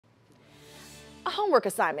A homework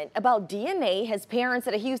assignment about DNA has parents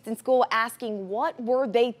at a Houston school asking what were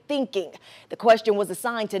they thinking. The question was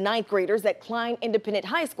assigned to ninth graders at Klein Independent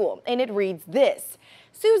High School, and it reads this.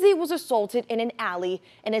 Susie was assaulted in an alley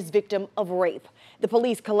and is victim of rape. The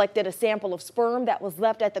police collected a sample of sperm that was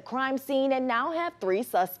left at the crime scene and now have 3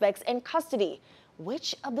 suspects in custody.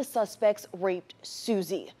 Which of the suspects raped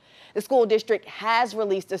Susie? The school district has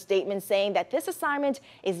released a statement saying that this assignment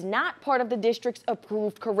is not part of the district's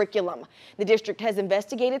approved curriculum. The district has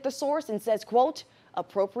investigated the source and says, quote,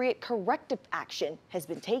 appropriate corrective action has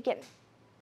been taken.